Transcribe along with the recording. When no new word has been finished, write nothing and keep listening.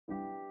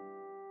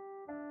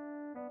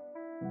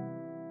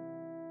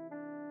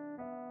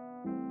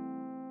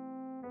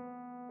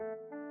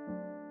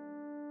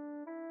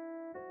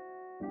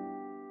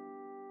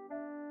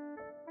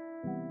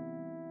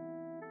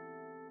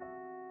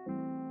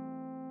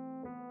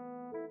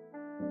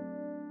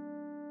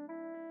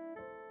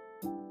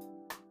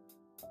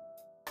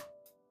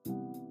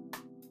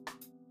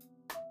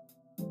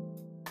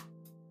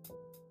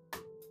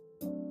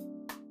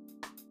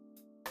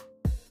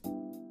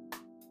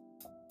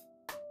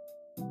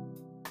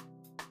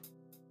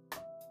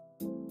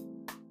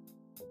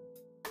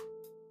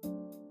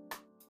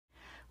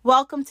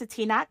Welcome to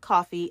Tea Not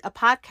Coffee, a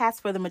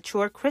podcast for the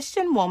mature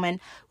Christian woman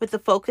with a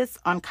focus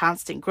on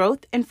constant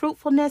growth and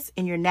fruitfulness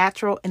in your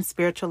natural and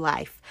spiritual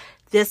life.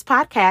 This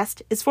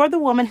podcast is for the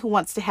woman who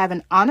wants to have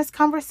an honest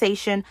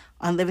conversation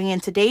on living in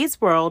today's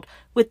world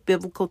with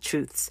biblical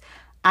truths.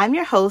 I'm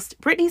your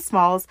host, Brittany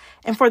Smalls,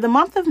 and for the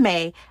month of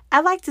May,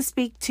 I'd like to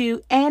speak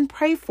to and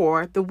pray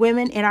for the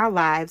women in our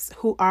lives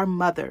who are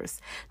mothers.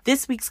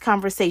 This week's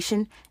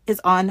conversation is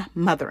on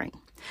mothering.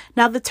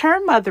 Now, the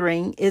term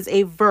mothering is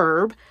a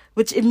verb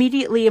which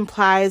immediately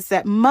implies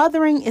that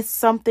mothering is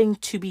something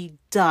to be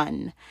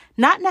done,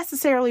 not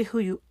necessarily who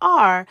you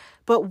are,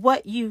 but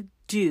what you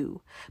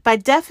do. By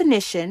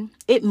definition,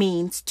 it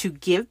means to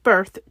give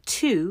birth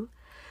to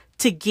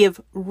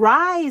give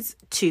rise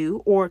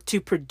to or to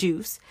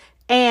produce,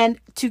 and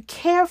to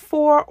care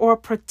for or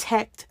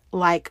protect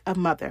like a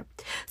mother.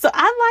 So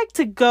I like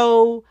to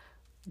go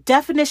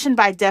definition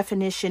by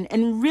definition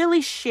and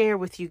really share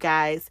with you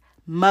guys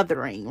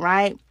mothering,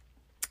 right?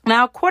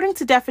 Now, according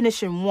to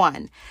definition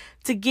 1,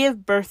 to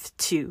give birth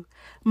to,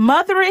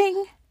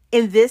 mothering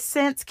in this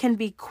sense can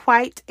be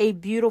quite a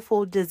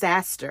beautiful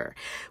disaster,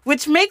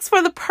 which makes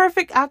for the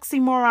perfect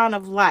oxymoron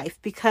of life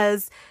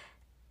because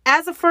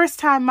as a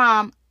first-time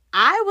mom,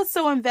 I was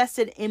so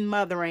invested in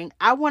mothering,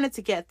 I wanted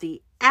to get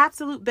the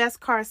absolute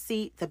best car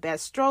seat, the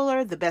best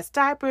stroller, the best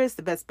diapers,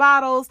 the best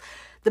bottles,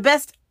 the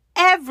best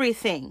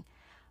everything.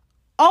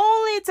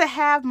 Only to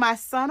have my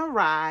son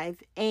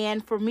arrive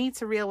and for me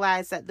to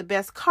realize that the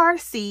best car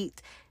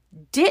seat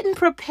didn't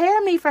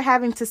prepare me for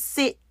having to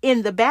sit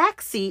in the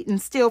back seat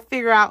and still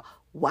figure out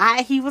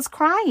why he was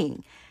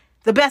crying.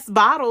 The best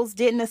bottles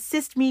didn't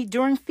assist me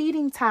during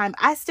feeding time.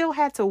 I still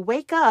had to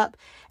wake up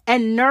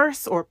and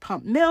nurse or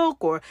pump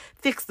milk or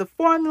fix the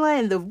formula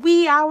in the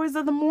wee hours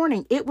of the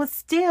morning. It was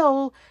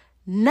still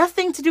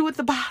nothing to do with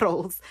the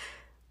bottles.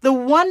 The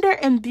wonder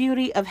and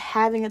beauty of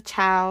having a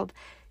child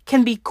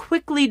can be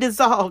quickly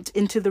dissolved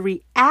into the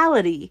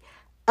reality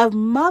of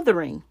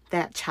mothering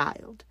that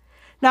child.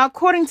 Now,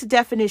 according to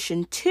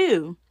definition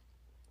 2,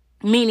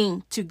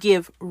 meaning to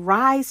give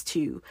rise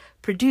to,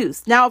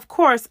 produce. Now, of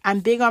course,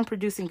 I'm big on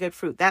producing good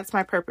fruit. That's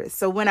my purpose.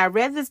 So when I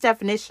read this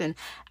definition,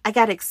 I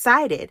got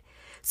excited.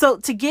 So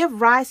to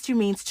give rise to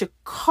means to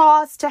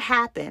cause to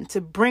happen,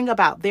 to bring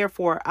about,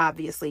 therefore,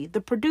 obviously,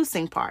 the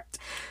producing part.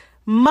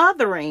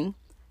 Mothering,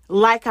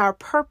 like our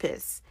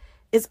purpose,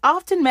 is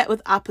often met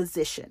with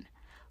opposition.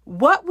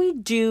 What we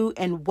do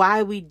and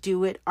why we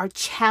do it are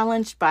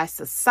challenged by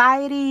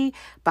society,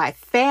 by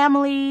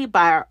family,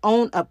 by our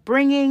own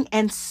upbringing,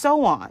 and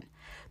so on.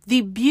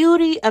 The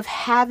beauty of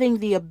having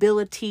the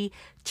ability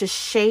to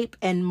shape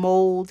and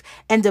mold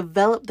and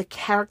develop the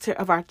character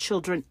of our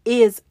children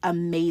is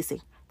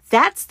amazing.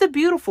 That's the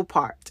beautiful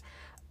part.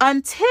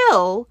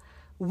 Until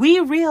we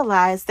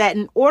realize that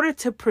in order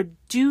to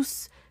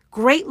produce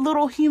great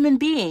little human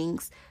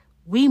beings,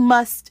 we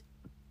must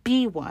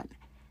be one.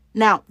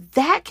 Now,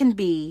 that can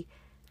be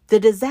the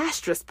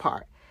disastrous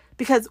part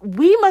because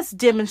we must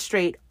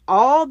demonstrate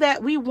all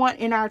that we want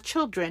in our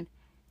children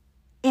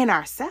in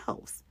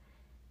ourselves.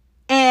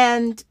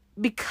 And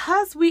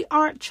because we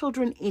aren't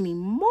children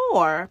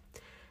anymore,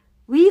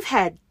 we've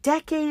had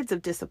decades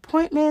of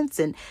disappointments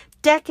and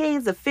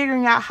decades of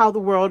figuring out how the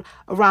world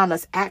around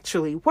us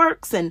actually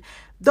works. And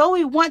though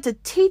we want to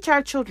teach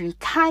our children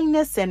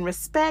kindness and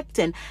respect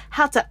and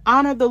how to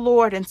honor the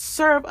Lord and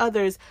serve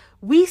others,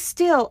 we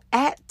still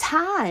at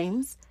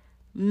times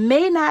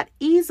may not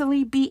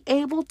easily be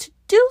able to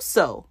do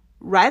so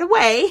right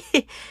away.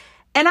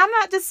 And I'm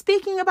not just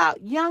speaking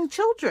about young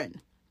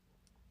children.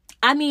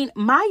 I mean,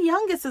 my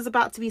youngest is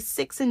about to be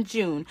 6 in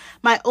June.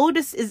 My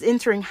oldest is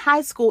entering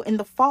high school in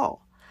the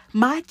fall.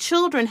 My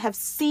children have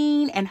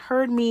seen and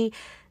heard me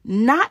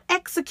not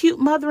execute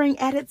mothering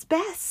at its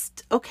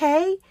best,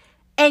 okay?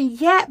 And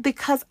yet,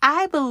 because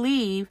I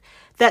believe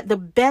that the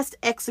best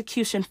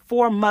execution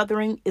for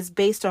mothering is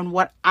based on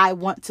what I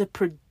want to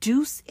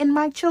produce in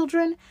my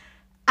children,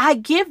 I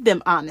give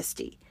them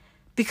honesty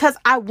because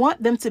I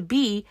want them to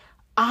be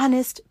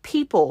honest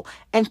people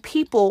and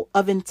people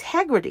of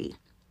integrity.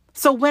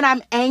 So when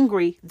I'm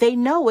angry, they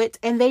know it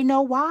and they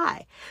know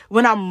why.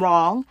 When I'm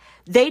wrong,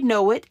 they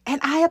know it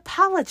and I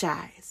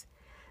apologize.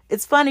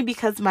 It's funny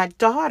because my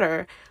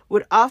daughter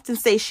would often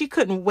say she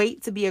couldn't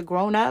wait to be a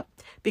grown-up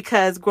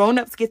because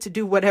grown-ups get to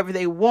do whatever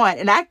they want.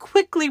 And I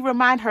quickly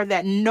remind her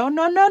that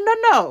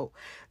no.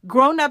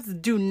 Grown-ups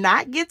do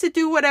not get to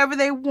do whatever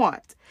they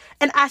want.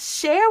 And I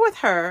share with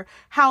her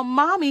how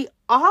mommy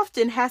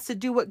often has to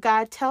do what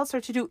God tells her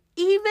to do,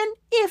 even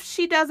if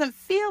she doesn't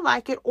feel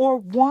like it or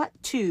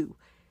want to.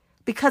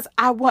 Because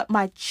I want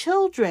my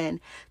children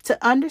to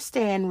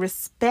understand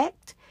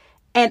respect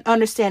and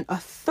understand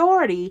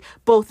authority,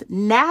 both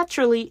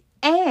naturally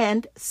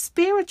and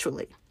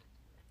spiritually.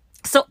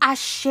 So I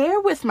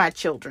share with my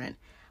children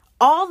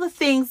all the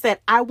things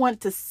that I want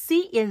to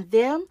see in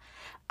them.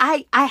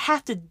 I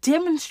have to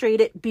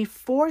demonstrate it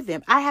before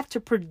them. I have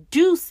to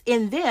produce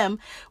in them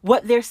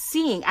what they're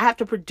seeing. I have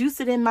to produce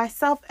it in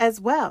myself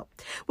as well.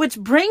 Which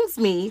brings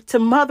me to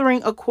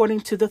mothering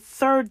according to the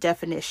third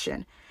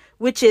definition,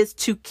 which is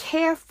to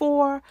care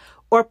for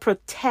or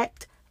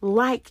protect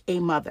like a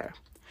mother.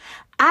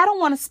 I don't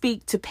want to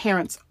speak to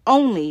parents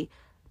only,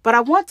 but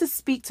I want to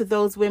speak to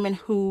those women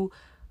who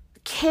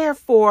care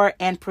for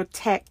and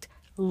protect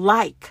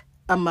like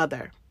a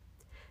mother.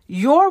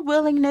 Your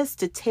willingness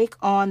to take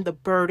on the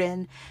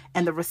burden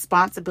and the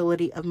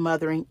responsibility of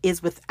mothering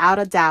is without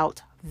a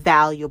doubt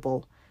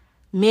valuable.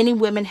 Many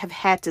women have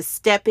had to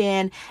step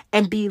in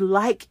and be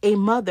like a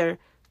mother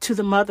to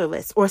the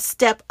motherless, or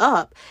step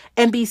up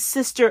and be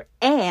sister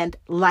and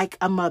like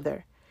a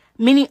mother.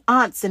 Many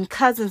aunts and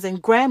cousins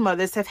and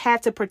grandmothers have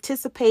had to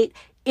participate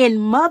in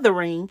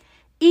mothering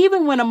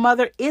even when a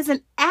mother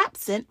isn't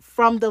absent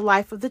from the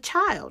life of the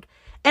child.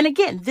 And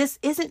again, this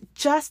isn't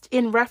just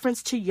in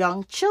reference to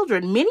young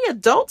children. Many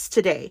adults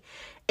today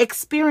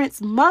experience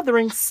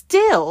mothering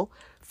still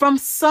from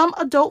some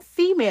adult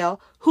female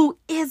who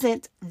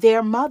isn't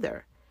their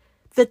mother.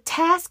 The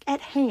task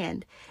at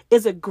hand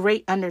is a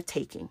great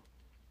undertaking,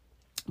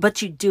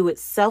 but you do it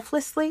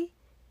selflessly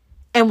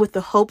and with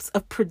the hopes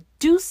of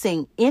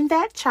producing in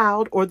that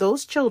child or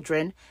those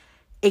children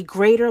a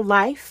greater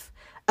life,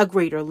 a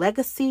greater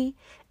legacy,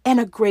 and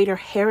a greater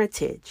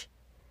heritage.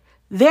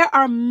 There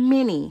are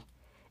many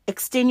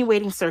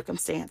extenuating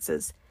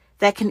circumstances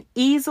that can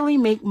easily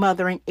make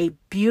mothering a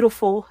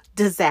beautiful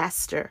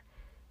disaster,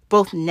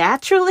 both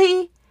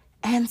naturally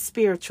and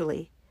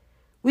spiritually.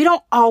 We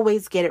don't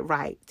always get it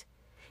right.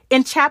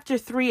 In chapter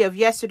 3 of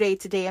Yesterday,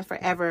 Today, and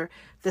Forever,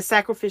 the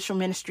Sacrificial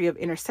Ministry of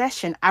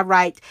Intercession, I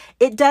write,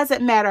 it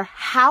doesn't matter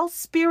how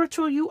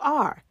spiritual you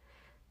are.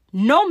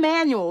 No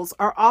manuals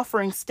are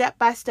offering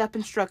step-by-step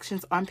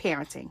instructions on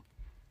parenting.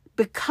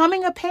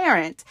 Becoming a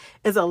parent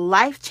is a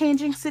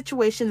life-changing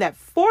situation that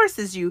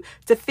forces you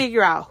to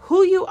figure out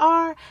who you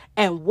are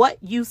and what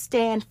you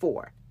stand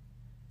for.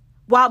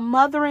 While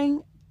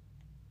mothering,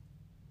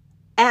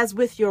 as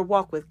with your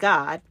walk with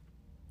God,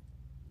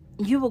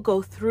 you will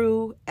go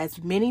through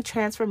as many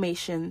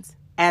transformations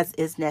as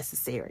is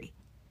necessary.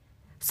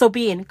 So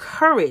be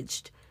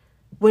encouraged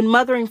when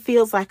mothering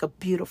feels like a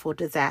beautiful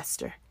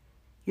disaster.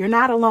 You're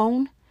not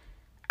alone.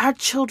 Our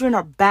children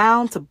are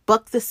bound to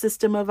buck the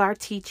system of our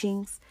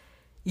teachings.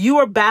 You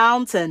are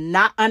bound to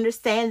not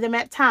understand them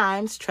at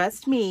times,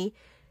 trust me,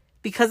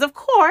 because of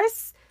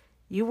course,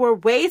 you were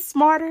way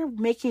smarter,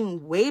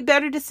 making way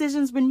better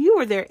decisions when you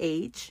were their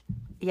age.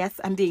 Yes,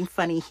 I'm being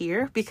funny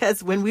here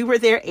because when we were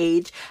their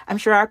age, I'm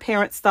sure our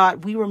parents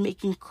thought we were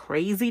making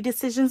crazy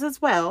decisions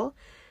as well.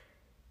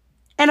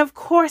 And of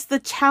course, the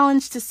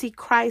challenge to see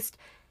Christ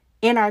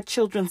in our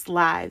children's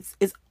lives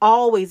is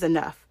always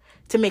enough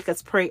to make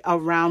us pray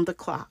around the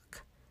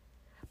clock.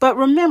 But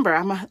remember,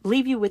 I'm going to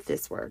leave you with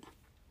this word.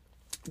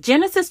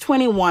 Genesis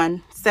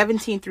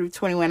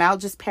 21:17-21, I'll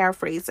just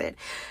paraphrase it.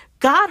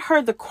 God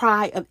heard the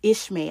cry of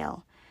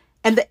Ishmael,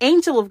 and the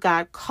angel of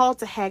God called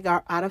to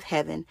Hagar out of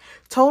heaven,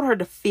 told her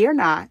to fear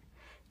not,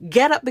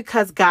 get up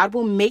because God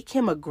will make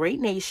him a great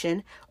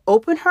nation,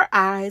 opened her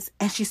eyes,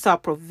 and she saw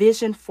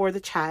provision for the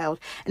child.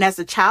 And as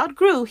the child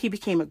grew, he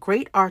became a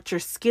great archer,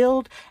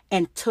 skilled,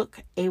 and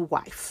took a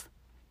wife.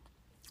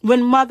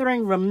 When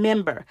mothering,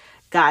 remember,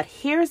 God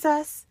hears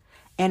us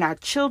and our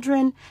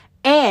children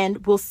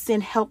and will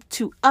send help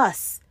to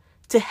us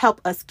to help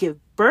us give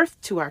birth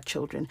to our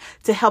children,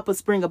 to help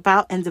us bring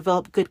about and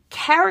develop good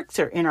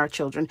character in our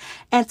children,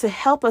 and to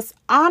help us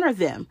honor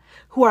them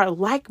who are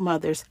like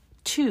mothers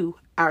to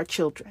our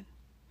children.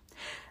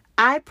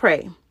 I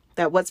pray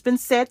that what's been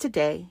said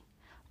today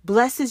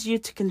blesses you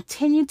to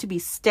continue to be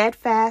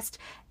steadfast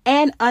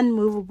and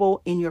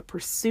unmovable in your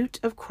pursuit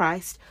of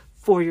Christ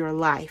for your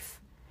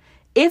life.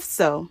 If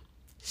so,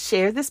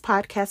 share this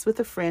podcast with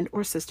a friend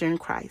or sister in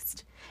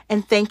Christ.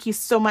 And thank you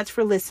so much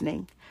for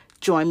listening.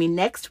 Join me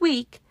next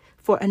week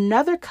for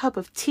another cup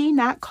of tea,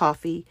 not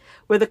coffee,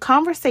 where the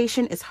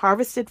conversation is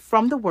harvested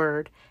from the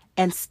Word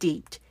and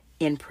steeped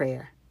in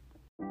prayer.